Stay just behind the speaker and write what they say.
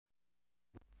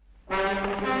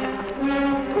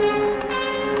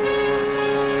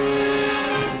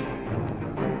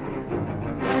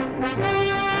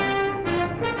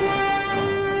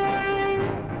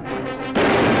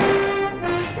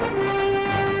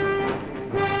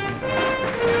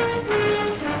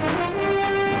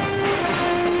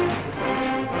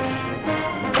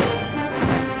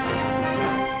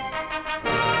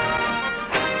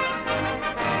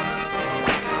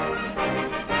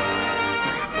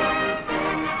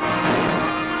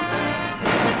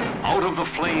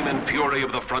flame and fury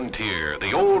of the frontier,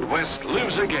 the Old West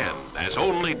lives again as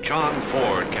only John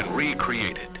Ford can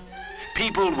recreate it.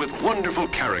 People with wonderful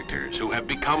characters who have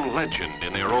become legend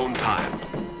in their own time.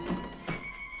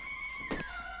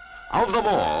 Of them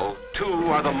all, two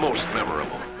are the most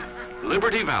memorable: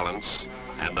 Liberty Valance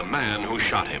and the man who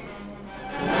shot him.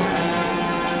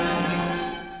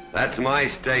 That's my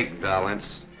steak,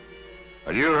 Valance.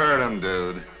 Well, you heard him,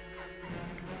 dude.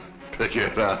 Pick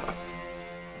it up.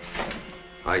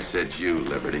 I said you,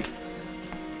 Liberty.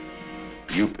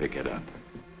 You pick it up.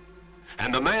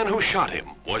 And the man who shot him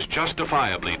was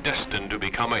justifiably destined to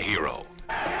become a hero.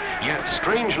 Yet,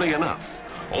 strangely enough,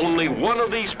 only one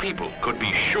of these people could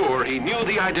be sure he knew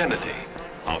the identity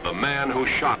of the man who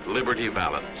shot Liberty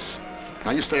Valance.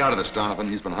 Now, you stay out of this, Donovan.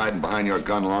 He's been hiding behind your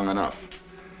gun long enough.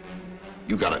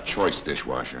 You got a choice,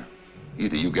 dishwasher.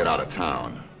 Either you get out of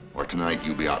town, or tonight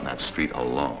you be out in that street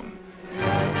alone.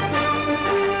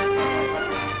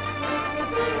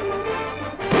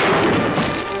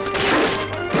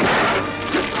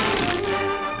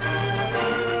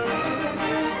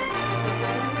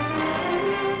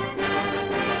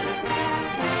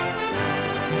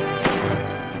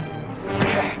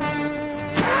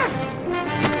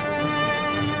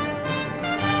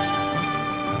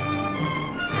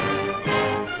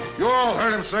 You all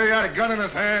heard him say he had a gun in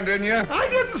his hand, didn't you? I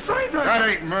didn't say that. That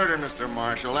ain't murder, Mr.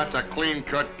 Marshal. That's a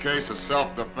clean-cut case of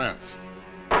self-defense.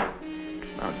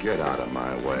 Now get out of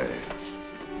my way.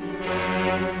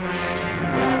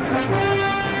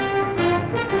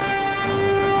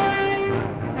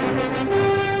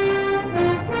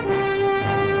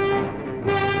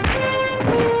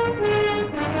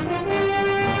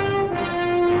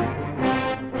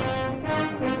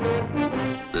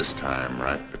 This time,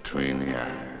 right between the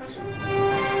eyes.